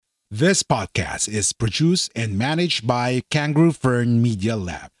This podcast is produced and managed by Kangaroo Fern Media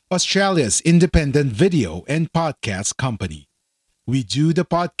Lab, Australia's independent video and podcast company. We do the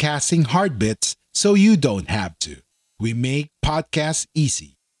podcasting hard bits so you don't have to. We make podcasts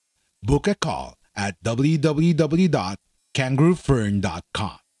easy. Book a call at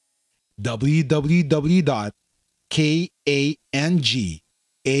www.kangaroofern.com.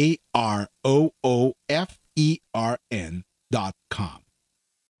 www.kangaroofern.com.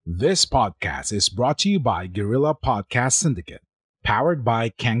 This podcast is brought to you by Guerrilla Podcast Syndicate, powered by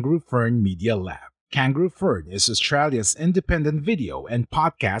Kangaroo Fern Media Lab. Kangaroo Fern is Australia's independent video and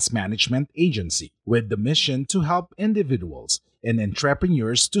podcast management agency with the mission to help individuals and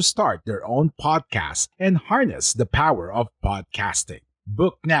entrepreneurs to start their own podcasts and harness the power of podcasting.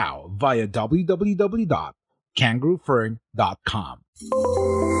 Book now via www.kangaroofern.com.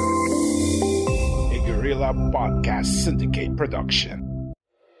 A Guerrilla Podcast Syndicate production.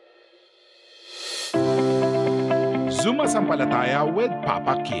 Zuma Sampalataya with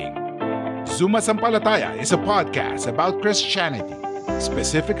Papa King. Zuma Sampalataya is a podcast about Christianity,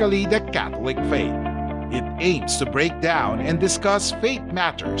 specifically the Catholic faith. It aims to break down and discuss faith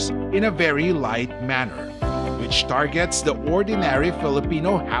matters in a very light manner, which targets the ordinary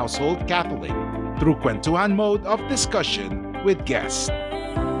Filipino household Catholic through kwentuhan mode of discussion with guests.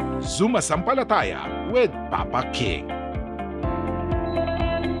 Zuma Sampalataya with Papa King.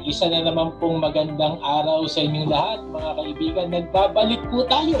 Isa na naman pong magandang araw sa inyong lahat, mga kaibigan. Nagbabalik po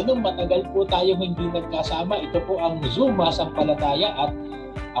tayo. Matagal po tayong hindi nagkasama. Ito po ang Zuma Sampalataya at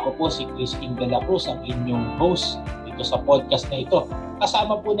ako po si Christine De La Cruz, ang inyong host dito sa podcast na ito.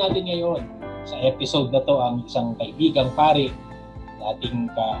 Kasama po natin ngayon sa episode na to ang isang kaibigang pare, dating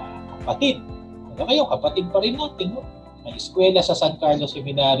kapatid. Ano kayo? Kapatid pa rin natin. No? May eskwela sa San Carlos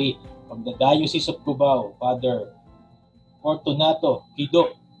Seminary from the Diocese of Cubao, Father Fortunato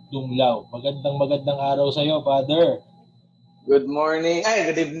Kido Dunglao. Magandang araw sa iyo, Father. Good morning.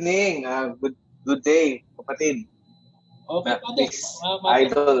 Good evening. Good day, kapatid. Okay, Father.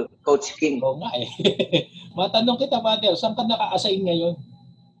 Idol, Coach King. Oo nga eh. Matanong kita, Father, saan ka naka-assign ngayon?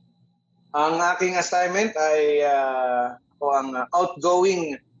 Ang aking assignment ay ako ang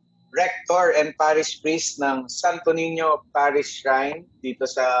outgoing rector and parish priest ng Santo Niño Parish Shrine dito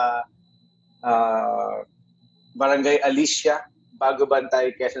sa Barangay Alicia, Bago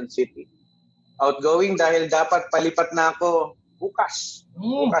Bantay, Quezon City. Outgoing dahil dapat palipat na ako bukas.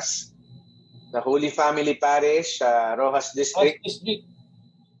 Bukas. Sa Holy Family Parish, Rojas District. Rojas District.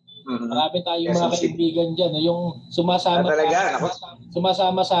 Marami tayong mga kaibigan dyan. Yung sumasama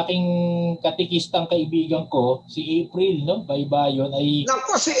sa aking katikistang kaibigan ko, si April, no? Baybayon ay...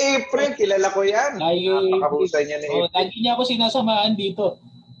 Naku, si April! Kilala ko yan. Napakahusay niya ni April. Lagi niya ako sinasamaan dito.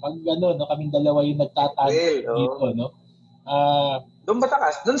 Pag kaming dalawa yung nagtatalo dito, no? Doon ba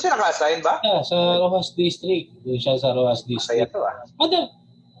takas? Doon siya naka-assign ba? Yeah, sa Rojas District. Doon siya sa Rojas District. Masaya to Father,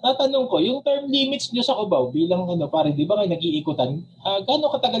 tatanong ko, yung term limits nyo sa Cubao bilang pare, di ba kayo nag-iikutan? Gaano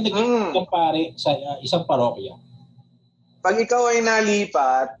katagal nag-iikutan pare sa isang parokya? Pag ikaw ay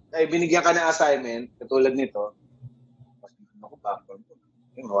nalipat, ay binigyan ka ng assignment, katulad nito, ako ba?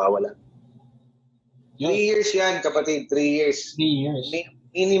 Mawawala. 3 years yan, kapatid. 3 years. 3 years.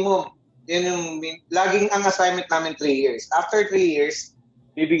 Minimum. Yun yung, laging ang assignment namin 3 years. After 3 years,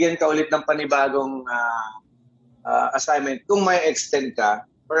 bibigyan ka ulit ng panibagong assignment kung may extend ka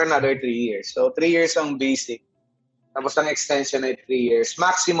for another 3 years. So 3 years ang basic. Tapos ang extension ay 3 years.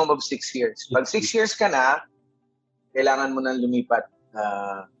 Maximum of 6 years. Pag 6 years ka na, kailangan mo nang lumipat.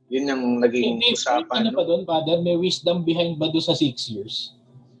 Yun yung naging usapan. Ano pa doon, Father? May wisdom behind ba doon sa 6 years?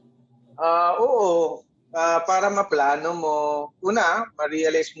 Oo. Para maplano mo, una,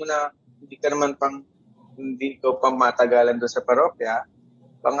 ma-realize mo na hindi ko pang matagalan doon sa parokya.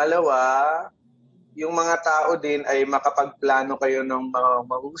 Pangalawa, yung mga tao din ay makapagplano kayo ng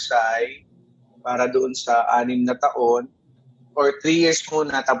mahusay para doon sa 6 na taon or 3 years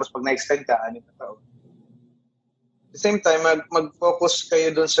muna tapos pag na-extend ka, 6 na taon. At the same time, mag-focus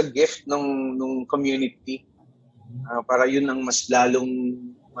kayo doon sa gift ng community para yun ang mas lalong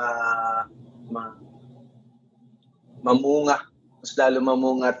mamunga. Mas lalo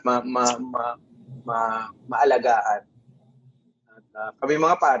mamunga at maalagaan. At kami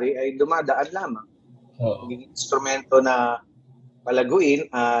mga pari ay dumadaan lamang. Naging instrumento na palaguin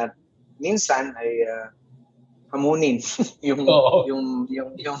at minsan ay hamunin yung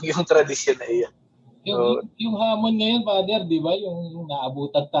tradisyon na iyan. Yung hamon ngayon, Father, di ba? Yung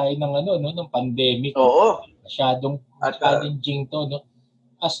naabutan tayo ng pandemic. Oo. Masyadong challenging to, no?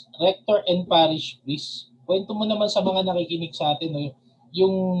 As rector and parish priest, kwento mo naman sa mga nakikinig sa atin, no,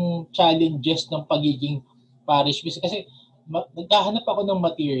 yung challenges ng pagiging parish priest. Kasi naghahanap ako ng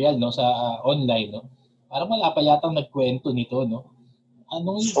material no sa online no. Parang wala pa yatang nagkwento nito no.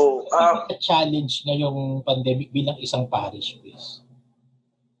 Anong challenge ngayong pandemic bilang isang parish priest?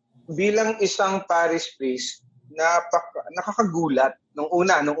 Bilang isang parish priest, nakakagulat nung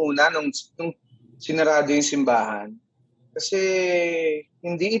sinarado yung simbahan. Kasi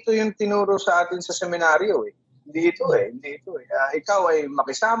hindi ito yung tinuro sa atin sa seminaryo eh. Hindi ito eh. Ikaw ay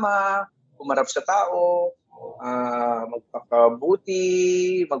makisama, umarap sa tao,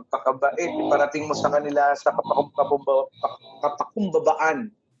 magpakabuti, magpakabait, iparating mo sa kanila sa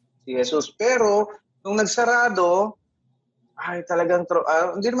kapakumbabaan si Jesus. Pero nung nagsarado, ay talagang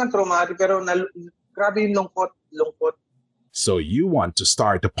hindi naman traumatic pero grabe yung lungkot. So you want to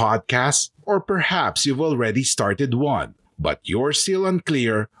start a podcast, or perhaps you've already started one, but you're still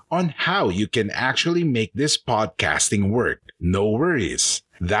unclear on how you can actually make this podcasting work. No worries.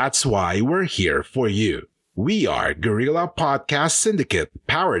 That's why we're here for you. We are Guerrilla Podcast Syndicate,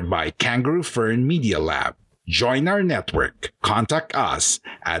 powered by Kangaroo Fern Media Lab. Join our network. Contact us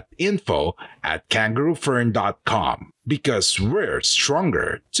at info@kangaroofern.com because we're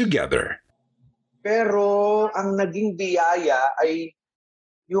stronger together. Pero ang naging biyaya ay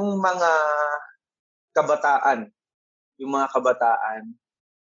yung mga kabataan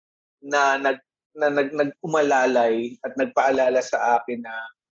na nag-umalalay at nagpaalala sa akin na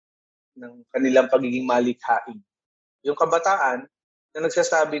ng kanilang pagiging malikhain. Yung kabataan na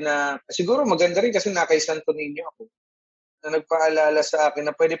nagsasabi na, siguro maganda rin kasi nakay Santo Niño ako, na nagpaalala sa akin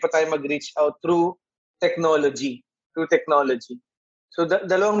na pwede pa tayo mag-reach out through technology. So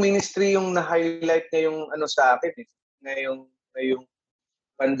dalawang ministry yung na-highlight ngayong sa akin ngayong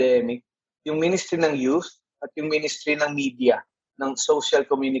pandemic. Yung ministry ng youth at yung ministry ng media, ng social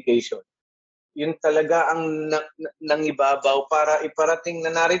communication. Yun talaga ang nangibabaw para iparating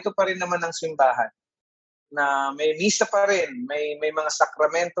na narito pa rin naman ang simbahan. Na may misa pa rin, may mga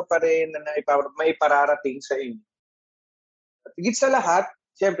sakramento pa rin na maipararating sa inyo. At higit sa lahat,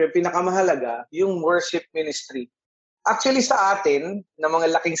 siyempre, pinakamahalaga, yung worship ministry. Actually sa atin, na mga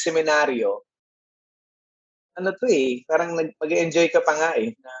laking seminaryo, parang mag-enjoy ka pa nga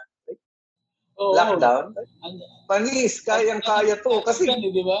eh. Lockdown. Panis, kayang-kaya to. Kasi,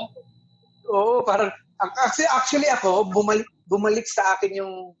 di ba? Oo, parang, actually ako, bumalik sa akin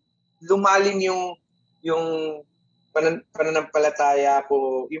lumalim yung pananampalataya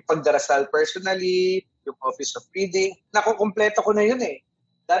ko, yung pagdarasal personally, yung office of reading, nakukumpleto ko na yun eh.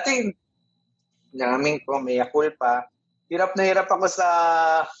 Dati, naming ko, may culpa. Hirap na hirap ako sa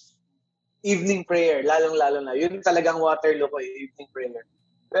evening prayer, lalong-lalo na. Yun talagang Waterloo ko, evening prayer.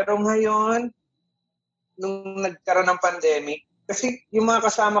 Pero ngayon, nung nagkaroon ng pandemic, kasi yung mga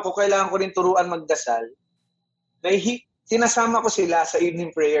kasama ko, kailangan ko rin turuan magdasal. Sinasama ko sila sa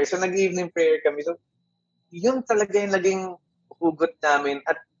evening prayer. So, nag-evening prayer kami. So, yun talaga yung naging hugot namin.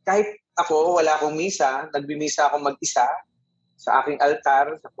 At kahit ako, wala akong misa, nagbimisa ako mag-isa sa aking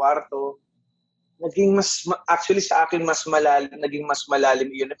altar, sa kwarto, actually sa akin naging mas malalim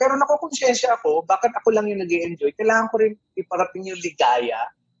yun. Pero nakukonsensya ako, bakit ako lang yung nag-i-enjoy? Kailangan ko rin iparating yung ligaya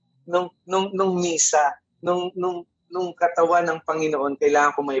nung misa, nung katawan ng Panginoon,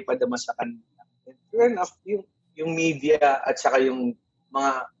 kailangan ko maipadama sa kanila. Fair enough, yung media at saka yung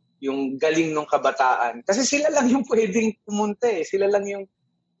galing ng kabataan. Kasi sila lang yung pwedeng pumunta eh. Sila lang yung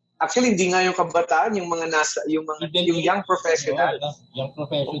actually hindi nga yung kabataan, yung mga yung young professional. Young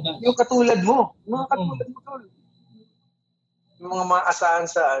professional. Yung katulad mo. Yung mga maasahan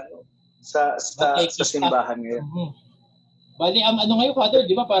sa simbahan ngayon. Mm-hmm. Bali, ngayon, Father,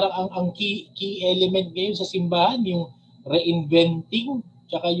 di ba, parang ang key element ngayon sa simbahan, yung reinventing,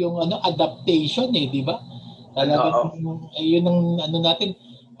 tsaka yung adaptation eh, di ba? Talagang, yun ang natin.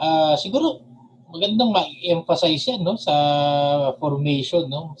 Siguro, magandang ma-emphasize yan no, sa formation,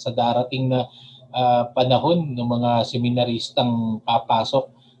 no, sa darating na panahon ng mga seminaristang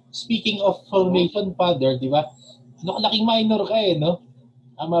papasok. Speaking of formation, Father, di ba? Kalaking minor ka eh, no?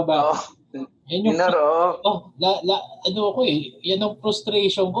 Tama ba? Yan yung yan ang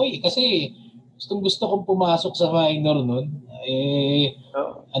frustration ko eh kasi gusto kong pumasok sa minor noon. May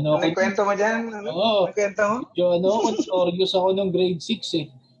kwento mo diyan? May kwento mo? Notorious ako ng grade 6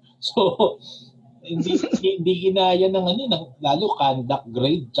 eh. So hindi ginaya ng lalo conduct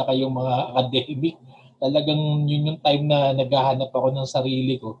grade tsaka yung mga academic. Talagang yun yung time na naghahanap ako ng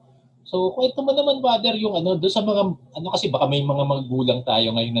sarili ko. So, kwento mo naman, Father, yung doon sa mga, kasi baka may mga magulang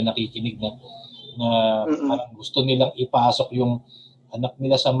tayo ngayon na nakikinig na parang gusto nilang ipasok yung anak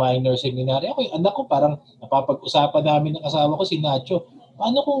nila sa minor seminary. Ako, yung anak ko, parang napapag-usapan namin ng asawa ko, si Nacho.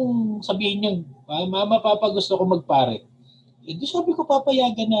 Paano kung sabihin niya, Mama, Papa, gusto ko magpare? Di sabi ko,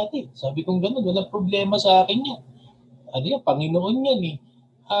 papayagan natin. Sabi ko gano'n, walang problema sa akin yan. ano yan, Panginoon yan eh.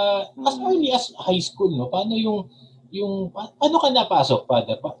 As early as high school, no? Paano paano ka napasok,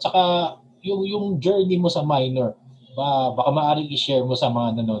 Father? Tsaka yung journey mo sa minor, baka maaaring i-share mo sa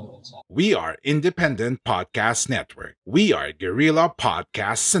mga nanonood sa. We are Independent Podcast Network. We are Guerrilla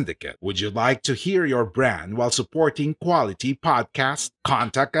Podcast Syndicate. Would you like to hear your brand while supporting quality podcasts?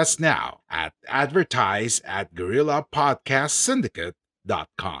 Contact us now at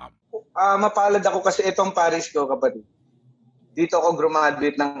advertise@guerrillapodcastsyndicate.com. Mapalad ako kasi itong Paris ko, kapatid. Dito ako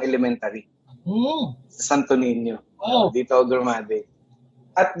graduate ng elementary. Sa Santo Niño. Wow. Dito ako graduate.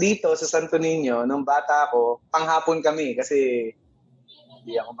 At dito sa Santo Niño, nung bata ako, panghapon kami kasi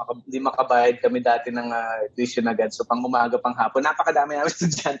hindi makabayad kami dati ng tuition agad. So pang-umaga, panghapon, napakadami namin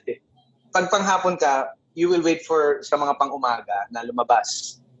estudyante. Pag panghapon ka, you will wait sa mga pang-umaga na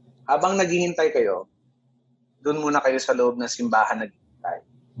lumabas. Habang naghihintay kayo, doon muna kayo sa loob ng simbahan naghihintay.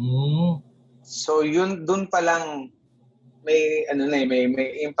 So yun, doon pa lang may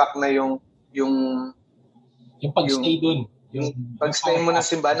impact na yung pag-stay doon. Yung pag-stay mo ng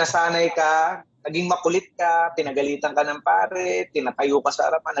simbahan, nasanay ka, naging makulit ka, pinagalitan ka ng pare, tinatayo ka sa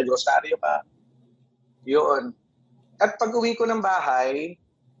harapan, nagrosaryo ka. Yun. At pag uwi ko ng bahay,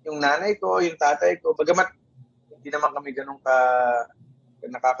 yung nanay ko, yung tatay ko, bagamat hindi naman kami ganun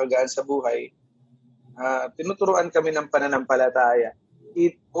nakakagaan sa buhay, tinuturuan kami ng pananampalataya.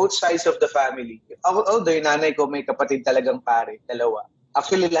 Both sides of the family. Although yung nanay ko may kapatid talagang pare, 2.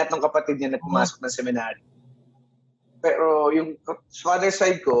 Actually, lahat ng kapatid niya nagpumasok ng seminary. Pero yung father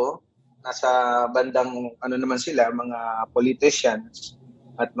side ko, nasa bandang naman sila, mga politicians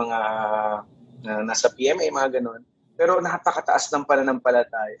at mga nasa PMA, mga ganun. Pero napakataas ng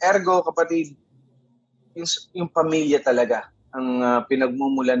pananampalataya. Ergo, kapatid, yung pamilya talaga ang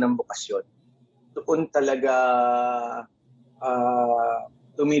pinagmumulan ng bukasyon. Doon talaga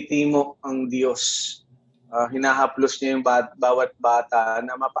tumitimo ang Diyos. Hinahaplos niya yung bawat bata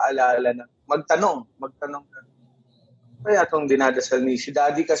na mapaalala na magtanong. Kaya itong dinadasal ni si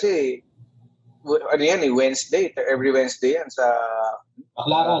Daddy kasi, Wednesday, every Wednesday yan sa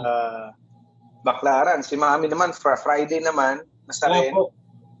Baclaran. Si Mami naman, Friday naman, nasa rin.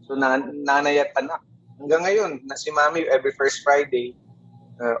 So nanay at anak. Hanggang ngayon, si Mami every first Friday,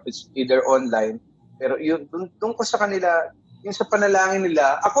 it's either online. Pero yun, doon ko sa kanila, yung sa panalangin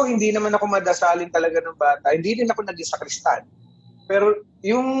nila, ako hindi naman ako madasalin talaga ng bata. Hindi din ako naging sakristan. Pero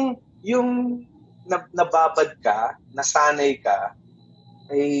yung nababad ka, nasanay ka,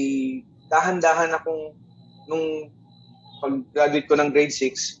 ay dahan-dahan akong, nung pag-graduate ko ng grade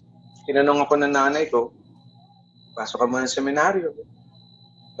 6, tinanong ako ng nanay ko, pasok ka muna ng seminaryo.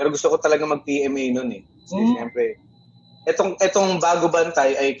 Pero gusto ko talaga mag-PMA noon eh. Kasi siyempre, Etong Bago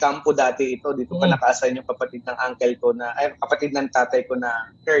Bantay ay kampo dati ito. Dito pa naka-assign yung kapatid ng uncle ko kapatid ng tatay ko na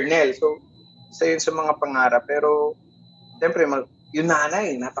colonel. So, isa yun sa mga pangarap. Pero, siyempre, yung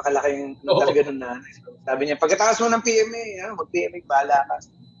nanay, napakalaki yung talaga ng nanay. So, sabi niya, pagkatapos mo ng PMA, mag-PMA, bahala ka.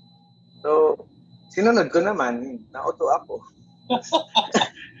 So, sinunod ko naman. Nauto ako.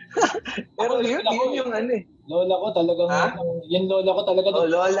 Pero yun yung Lola ko talagang, yung lola ko talaga.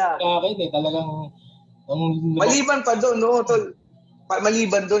 Lola. Akin talagang, maliban pa doon,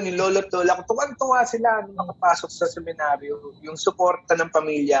 maliban doon, yung lolo't lola ko, tuwan-tuwa sila nung makapasok sa seminaryo. Yung suporta ng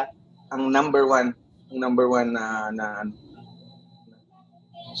pamilya, ang number one na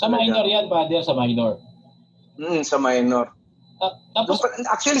sa minor yan, Father, sa minor. Sa minor. Tapos,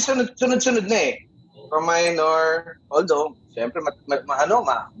 actually, sunod-sunod na eh. From minor, although, siyempre,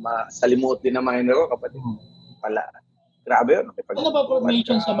 masalimuot din na minor ko, kapatid. Pala. Grabe yun. Ano ba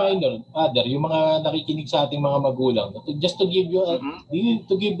formation sa minor, Father? Yung mga nakikinig sa ating mga magulang, just to give you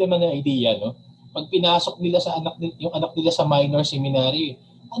to give them an idea, no? Pag pinasok nila sa yung anak nila sa minor seminary,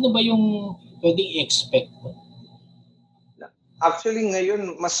 ano ba yung pwedeng i-expect? No? Actually,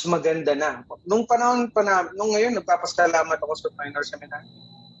 ngayon, mas maganda na. Nung panahon nung ngayon, nagpapasalamat ako sa minor seminary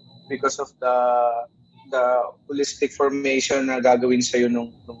because of the holistic formation na gagawin sa'yo nung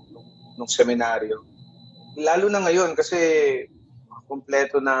seminaryo. Lalo na ngayon kasi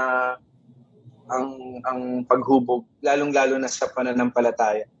kumpleto na ang paghubog, lalong-lalo na sa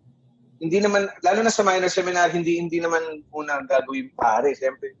pananampalataya. Hindi naman, lalo na sa minor seminar, hindi naman una gagawin pare,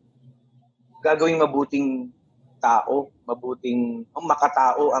 siyempre. Gagawing mabuting tao,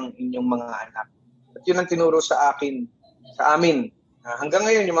 makatao ang inyong mga anak. At yun ang tinuro sa amin. Hanggang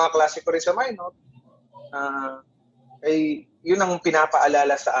ngayon, yung mga klase ko rin sa minor, ay yun ang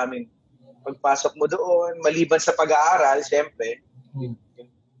pinapaalala sa amin. Pagpasok mo doon, maliban sa pag-aaral, siyempre,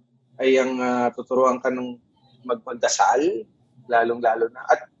 ay ang tuturuan ka ng magdasal, lalong-lalo na.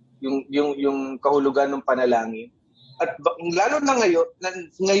 At yung kahulugan ng panalangin. At lalo na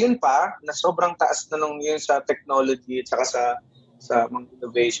ngayon pa, na sobrang taas na nung yun sa technology at saka sa mga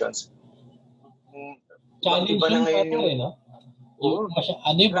innovations. Challenge Iba na ngayon yung... no?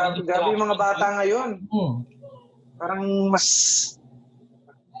 Grabe yung mga bata ngayon. Parang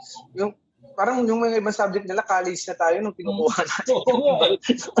parang yung mga ibang subject nila, college na tayo nung kinukuha natin.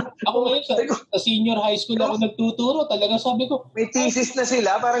 Ako ngayon sa senior high school ako nagtuturo, talaga sabi ko. May thesis na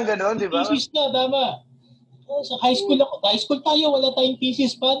sila, parang gano'n, di ba? Thesis na, tama. Sa high school tayo, wala tayong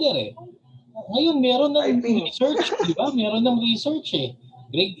thesis, father eh. Ngayon, meron ng research, di ba? Meron ng research eh.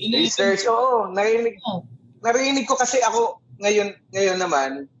 Grade 11. Research, oo. Narinig ko kasi ako, ngayon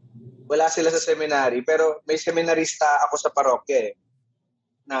naman, wala sila sa seminary, pero may seminarista ako sa parokya eh,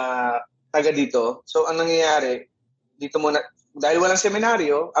 na taga dito. So, ang nangyayari, dito muna, dahil walang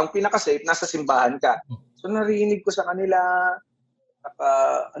seminaryo, ang pinaka-safe, nasa simbahan ka. So, narinig ko sa kanila,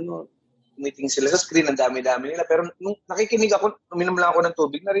 meeting sila sa screen, ang dami-dami nila. Pero nung nakikinig ako, uminom lang ako ng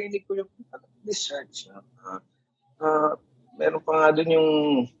tubig, narinig ko yung research. Meron pa nga doon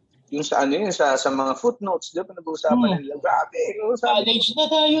yung sa sa mga footnotes, di ba, nag-uusapan nila. Grabe. College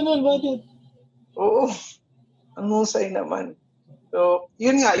na tayo nun, buddy. Oo. Ang husay naman. So,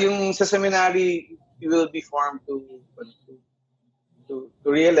 yun nga, yung sa seminary, you will be formed to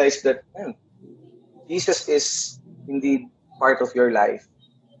realize that Jesus is indeed part of your life.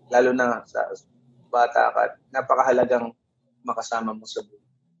 Lalo na sa bata ka, napakahalagang makasama mo sa buhay.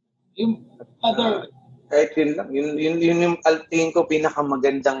 Yung other... kahit yun lang. Yun yung tingin ko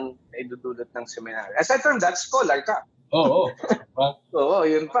pinakamagandang idudulot ng seminary. Aside from that, scholar ka. Oo. Oo,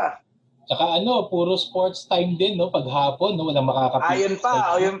 yun pa. Tsaka puro sports time din, no? Paghapon, no? Walang makakapit. Yun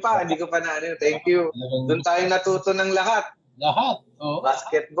pa. Hindi ko pa Thank you. Doon tayo natuto ng lahat. Lahat. Oh.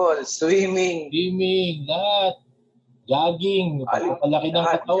 Basketball, swimming, lahat. Jogging, pagpapalaki ng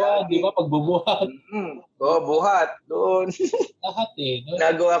katawan, di ba? Pagbubuhat. Buhat. Doon. Lahat eh. No?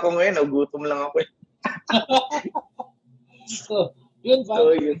 Nagawa ko ngayon, gutom lang ako. So, yun ba?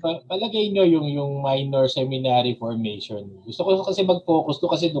 Palagay nyo yung minor seminary formation. Gusto ko kasi mag-focus to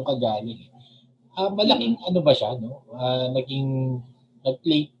kasi doon kagaling. Malaking ba siya, no?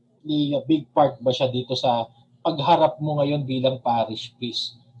 Nag-play a big part ba siya dito sa pagharap mo ngayon bilang parish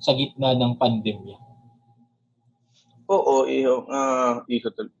priest sa gitna ng pandemya? Oo, iho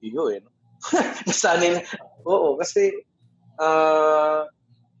eh. No? Nasanay na. Oo, kasi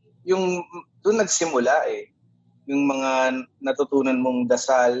yung doon nagsimula eh. Yung mga natutunan mong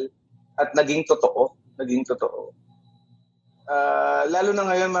dasal at naging totoo. Lalo na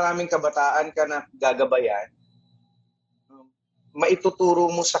ngayon maraming kabataan ka na gagabayan.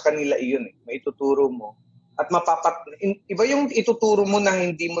 Maituturo mo sa kanila iyon eh. Maituturo mo. At iba yung ituturo mo na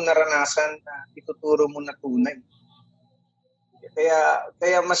hindi mo naranasan, na ituturo mo na tunay.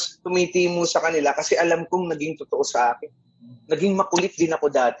 Kaya mas tumiti mo sa kanila kasi alam kong naging totoo sa akin. Naging makulit din ako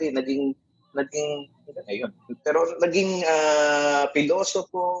dati. Naging ayun. Pero naging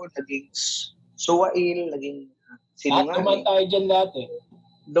pilosopo, naging suwail, naging sinungaling. Duman tayo dyan lahat eh.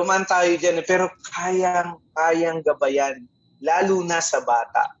 Duman tayo dyan pero kayang gabayan. Lalo na sa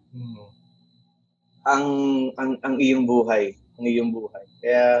bata. Ang iyong buhay.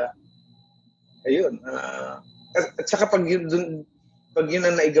 Kaya, ayun. At saka pag yun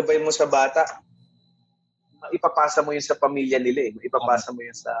ang naigabay mo sa bata, ipapasa mo yun sa pamilya nila eh. Ipapasa mo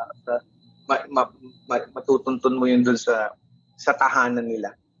yun sa matutuntun mo yun dun sa tahanan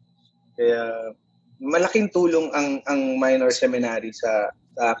nila. Kaya malaking tulong ang minor seminary sa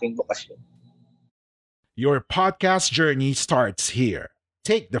aking bokasyon. Your podcast journey starts here.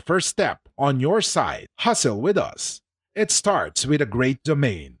 Take the first step on your side. Hustle with us. It starts with a great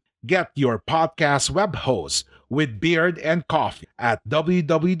domain. Get your podcast web host with Beard and Coffee at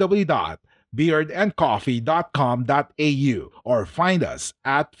www.beardandcoffee.com.au or find us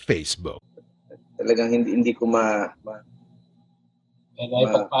at Facebook. Talagang hindi ko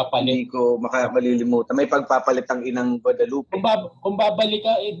hindi ko malilimutan. May pagpapalit ang inang Guadalupe. Kung babalik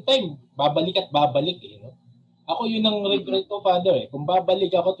ka, babalik eh. No? Ako yun ang regret ko, Father. Eh. Kung babalik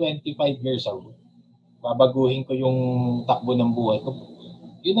ako 25 years old, babaguhin ko yung takbo ng buhay ko.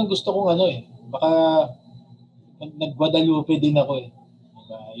 Yun ang gusto kong baka nag-Guadalupe din ako eh.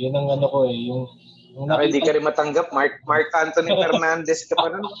 Yun ang ko eh. Yung hindi ka rin matanggap. Mark Anthony Fernandez ka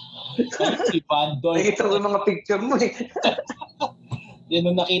pa rin. Si Bandol. Nakita ko yung mga picture mo eh.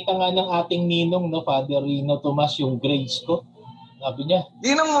 Nung nakita nga ng ating ninong, no, Father Rino Tomas, yung grades ko, sabi niya.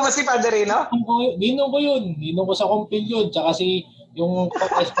 Ninong mo ba si Father Rino? Ninong ko yun. Ninong ko sa Kumpil yun. Tsaka yung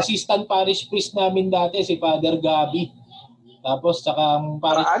assistant parish priest namin dati, si Father Gabi. Tapos, tsaka ang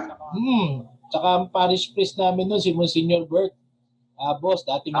parish priest namin nun, si Monsignor Bert. Boss,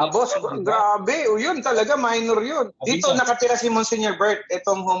 dating boss, grabe. O yun talaga, minor yun. Dito nakatira si Monsignor Bert,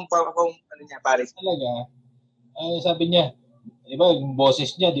 itong home ano niya, Paris. Talaga. Sabi niya, di ba, yung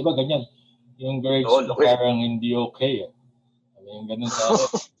boses niya, di ba, ganyan. Yung girls parang hindi okay. Sabi yung ganun sa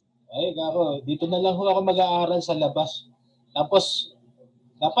akin. Ay, kako, dito na lang ako mag-aaral sa labas. Tapos,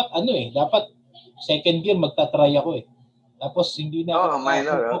 dapat second year magta-try ako eh. Tapos, hindi na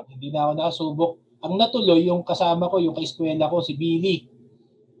ako nakasubok. Ang natuloy, yung kasama ko, yung ka-eskwela ko, si Billy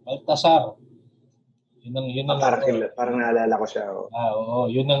Baltasar. Yun ang parang naalala ko siya. Oo,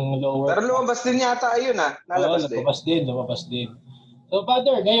 yun ang lower. Pero lumabas din yata yun lumabas din. So,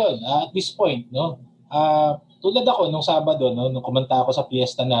 Father, ngayon, at this point, no, tulad ako nung Sabado, no, nung kumanta ako sa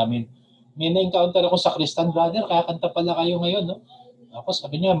fiesta namin, may na-encounter ako sa Christian brother, kakanta pala kayo ngayon, no? Tapos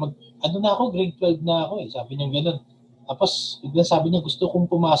sabi niya, grade 12 na ako eh. Sabi niya gano'n. Tapos, biglang sabi niya, gusto kong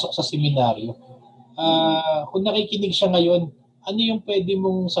pumasok sa seminaryo. Kung nakikinig siya ngayon, ano yung pwede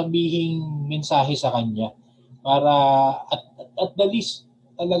mong sabihing mensahe sa kanya? Para at the least,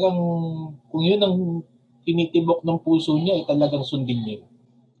 talagang kung yun ang tinitibok ng puso niya, talagang sundin niya.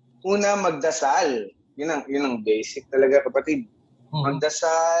 Una, magdasal. Yun ang basic talaga, kapatid.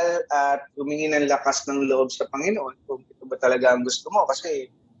 Magdasal at humingi ng lakas ng loob sa Panginoon kung ito ba talaga ang gusto mo.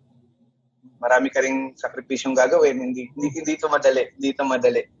 Kasi marami ka ring sakripisyong gagawin. Hindi ito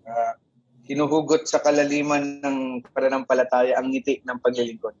madali. Hinuhugot sa kalaliman ng pananampalataya ang ngiti ng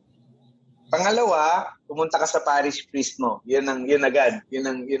paglilingkod. Pangalawa, pumunta ka sa parish priest mo. Yun agad.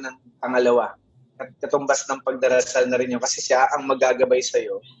 Yun ang pangalawa. At katumbas ng pagdarasal na rin yun kasi siya ang magagabay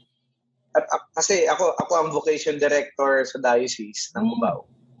sa'yo. At kasi ako ang vocation director sa diocese ng Cubao.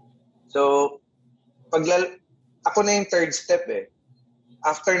 So, ako na yung third step eh.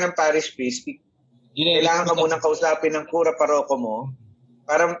 After ng parish priest, kailangan ka munang kausapin ng kura paroko mo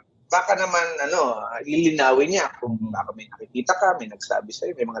para baka naman lilinawin niya kung baka may nakikita ka, may nagsabi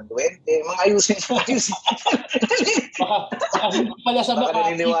sa'yo, may mga duwende, mga ayusin. Baka pala sa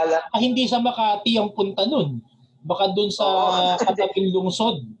Makati, hindi sa Makati ang punta nun. Baka dun sa katabing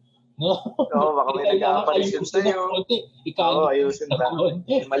lungsod. No? Baka may nag-aaparisyon sa'yo. Ayusin ba?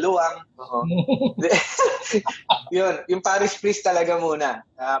 Maluwang. Yun, yung parish priest talaga muna.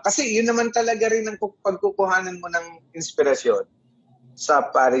 Kasi yun naman talaga rin ang pagkukuhanan mo ng inspirasyon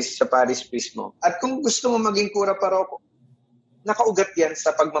sa parish priest mo. At kung gusto mo maging kura paroko, nakaugat yan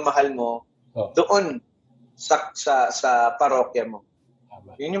sa pagmamahal mo doon sa parokya mo.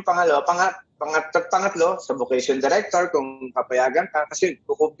 Yun yung pangalawa. Pangatlo, sa vocation director, kung papayagan ka, kasi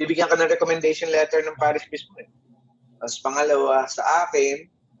bibigyan ka ng recommendation letter ng parish priest mo. Tapos pangalawa, sa akin,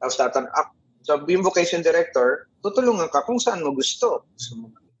 tapos so yung vocation director, tutulungan ka kung saan mo gusto. Gusto mo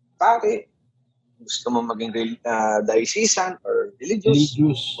pare, gusto mo maging diocesan or religious.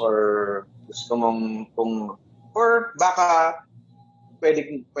 Or gusto mong or baka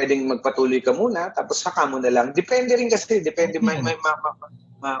pwedeng magpatuloy ka muna tapos saka mo na lang. Depende rin kasi,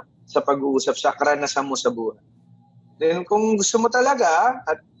 sa pag-uusap sa karanasan mo sa buhay. Then kung gusto mo talaga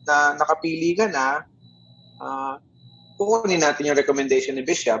at nakapili ka na, kukunin natin yung recommendation ni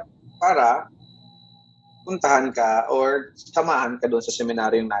Bishop para puntahan ka or samahan ka doon sa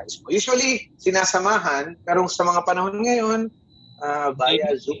seminaryong nais mo. Usually, sinasamahan, pero sa mga panahon ngayon, via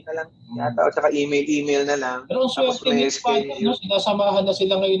Zoom na lang yata o saka email na lang. Pero ang swerte no? Sinasamahan na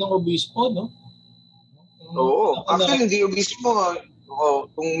sila ngayon ng obispo, no? Oo. Actually, hindi obispo.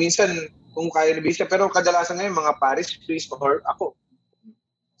 Kung minsan, kung kaya ni Bishop, pero kadalasan ngayon, mga parish priest or ako.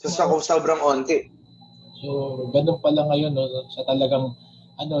 So, sobrang onti. So, ganun pala ngayon, no? Sa talagang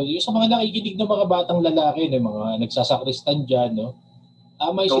yung sa mga nakikinig ng mga batang lalaki, ng mga nagsasakristan dyan, no?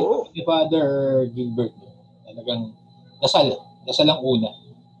 Tama yung si Father Gilbert, no? Talagang dasal ang una.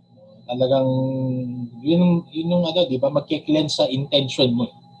 Talagang yun di ba, magki-cleanse sa intention mo.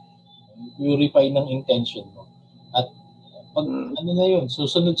 Purify ng intention mo. At pag na yun, so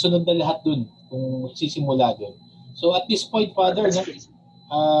sunod-sunod na lahat dun kung magsisimula dun. So at this point, Father,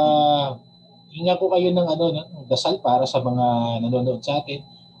 hinga ko kayo ng dasal para sa mga nanonood sa atin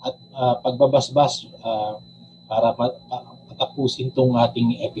at pagbabasbas para matapusin tong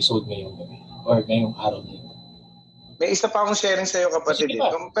ating episode ngayong gabi or ngayong araw na ito. May isa pa akong sharing sa iyo, kapatid.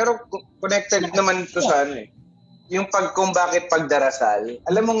 Pero connected naman ito sa yung kung bakit pagdarasal.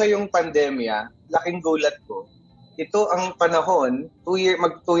 Alam mo ngayong pandemya, laking gulat ko. Ito ang panahon, 2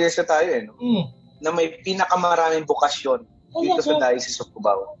 years na tayo no? Na may pinakamaraming bukasyon dito sa Diocese of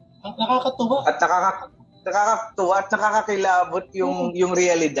Cubao. Nakakatuwa. At nakakatuwa at nakakakilabot yung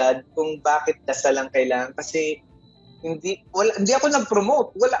realidad kung bakit dasal ang kailangan. Kasi hindi ako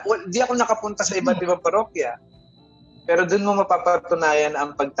nag-promote. Hindi ako nakapunta sa iba't ibang parokya. Pero doon mo mapapatunayan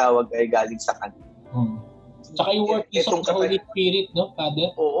ang pagtawag ay galing sa kanila. Tsaka yung workings of the Holy Spirit, no, Father?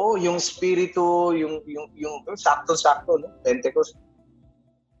 Oo, yung Espiritu, yung sakto-sakto, no? Pentecost.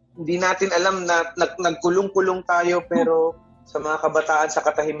 Hindi natin alam na nagkulong-kulong tayo, pero sa mga kabataan, sa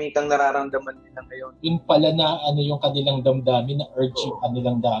katahimikang nararamdaman nila ngayon. Yun pala na yung kanilang damdamin, na urge yung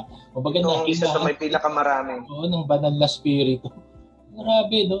kanilang damdamin. Kumbaga na isa sa may pinakamarami. Oo, ng banal na Espiritu.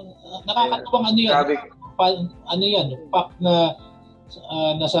 Grabe, no? Nakakatuwang Grabe. Ano yan, fact na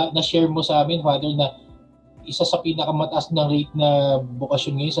na-share mo sa amin, Father, na isa sa pinakamataas na rate na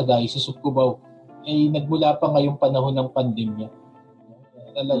bukasyon ngayon sa Diocese of Cubao ay nagmula pa ngayong panahon ng pandemya.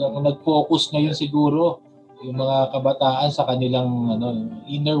 Talagang nag-focus ngayon siguro yung mga kabataan sa kanilang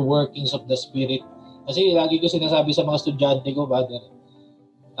inner workings of the Spirit. Kasi lagi ko sinasabi sa mga estudyante ko, Father,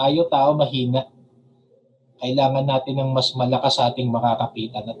 tayo tao mahina. Kailangan natin ng mas malakas sa ating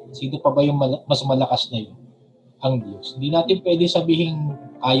makakapitan. At sino pa ba yung mas malakas na yun? Ang Diyos. Hindi natin pwede sabihin,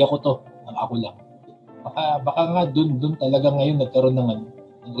 kaya ko to, ang ako lang. Baka nga dun talaga ngayon nagkaroon ng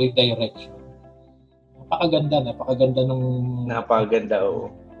redirection. Napakaganda nung... Napakaganda,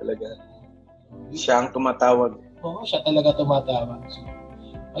 oo. Talaga. Siya ang tumatawag. Oo, siya talaga tumatawag. So,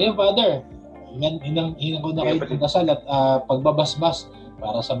 ayun, Father, hinang ko na kayo ng dasal at pagbabasbas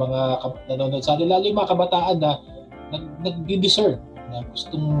para sa mga nanonood sa lalo yung mga kabataan na nag-discern na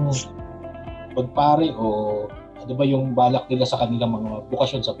gustong magpare o ano ba yung balak nila sa kanilang mga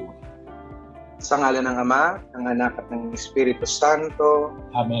bukasyon sa buhay. Sa ngalan ng Ama, ng Anak at ng Espiritu Santo.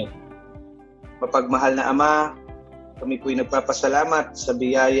 Amen. Mapagmahal na Ama, kami po'y nagpapasalamat sa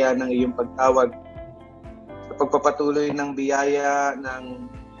biyaya ng iyong pagtawag, sa pagpapatuloy ng biyaya ng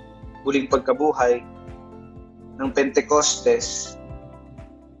muling pagkabuhay ng Pentecostes.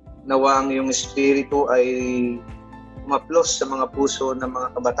 Nawa ang iyong Espiritu ay umaplos sa mga puso ng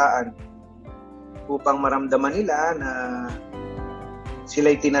mga kabataan upang maramdaman nila na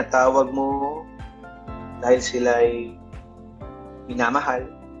sila'y tinatawag mo dahil sila'y minamahal,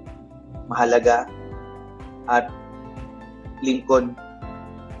 mahalaga, at lingkod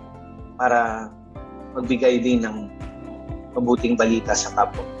para magbigay din ng mabuting balita sa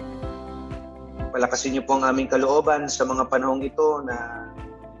kapwa. Palakasin niyo po ang aming kalooban sa mga panahong ito na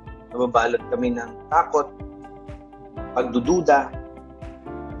nababalot kami ng takot, pagdududa,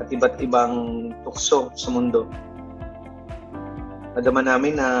 at iba't ibang tukso sa mundo. Nadama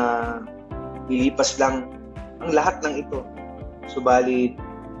namin na ilipas lang ang lahat ng ito. Subalit,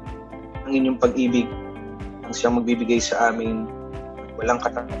 ang inyong pag-ibig ang siyang magbibigay sa amin at walang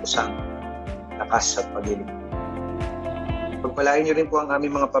katapusang lakas at pag-ibig. Pagpalain niyo rin po ang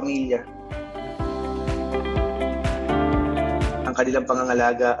aming mga pamilya. Ang kanilang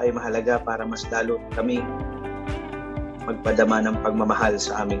pangangalaga ay mahalaga para mas lalo kami magpadama ng pagmamahal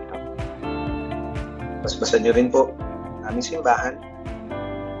sa aming kapwa. Basbasan niyo rin po ang aming simbahan,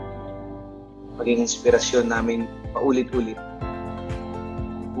 maging inspirasyon namin paulit-ulit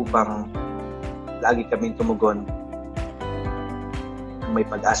upang lagi kaming tumugon ng may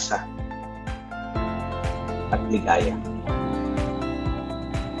pag-asa at ligaya.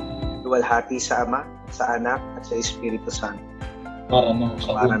 Luwalhati sa Ama, sa Anak at sa Espiritu Santo. Para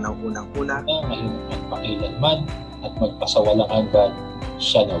ng unang-una, ngayon at pakailanman at magpasawalang hanggan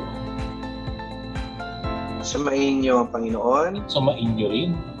siya nawa. Sumain niyo ang Panginoon. Sumain niyo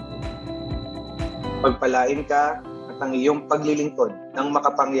rin. Pagpalain ka at ang iyong paglilingkod ng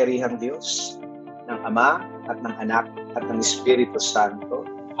makapangyarihang Diyos, ng Ama at ng Anak at ng Espiritu Santo.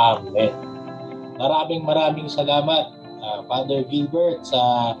 Amen. Maraming salamat, Father Gilbert,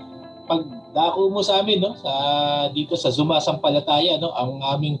 sa pagdako mo sa amin, no? Dito sa Sumasampalataya, no? Ang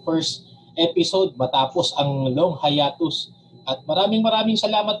aming first episode matapos ang long hiatus. At maraming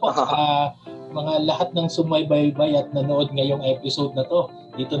salamat po sa mga lahat ng sumaybaybay at nanood ngayong episode na to.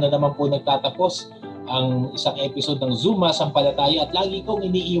 Dito na naman po nagtatapos ang isang episode ng Sumasampalataya at lagi kong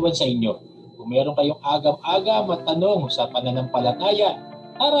iniiwan sa inyo. Kung meron kayong agam-agam at tanong sa pananampalataya,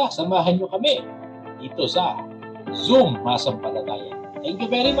 tara, samahan nyo kami dito sa Sumasampalataya. Thank you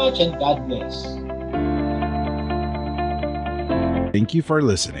very much and God bless. Thank you for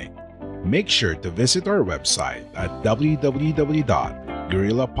listening. Make sure to visit our website at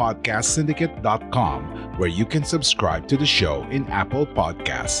www.guerrillapodcastsyndicate.com, where you can subscribe to the show in Apple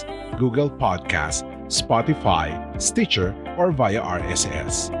Podcasts, Google Podcasts, Spotify, Stitcher, or via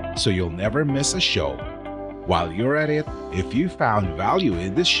RSS, so you'll never miss a show. While you're at it, if you found value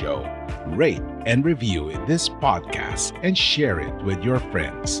in this show, rate and review this podcast and share it with your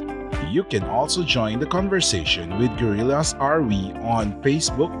friends. You can also join the conversation with Guerrillas RV on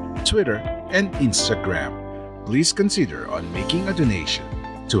Facebook, Twitter, and Instagram. Please consider on making a donation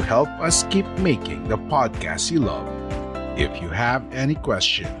to help us keep making the podcast you love. If you have any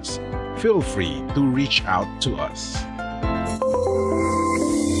questions, feel free to reach out to us.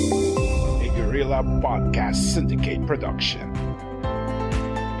 A Guerrilla Podcast Syndicate production.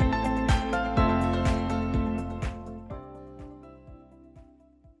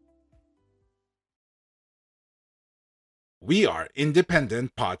 We are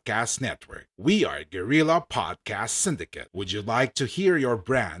Independent Podcast Network. We are Guerrilla Podcast Syndicate. Would you like to hear your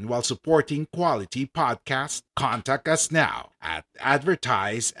brand while supporting quality podcasts? Contact us now at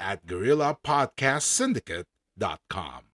advertise@guerrillapodcastsyndicate.com.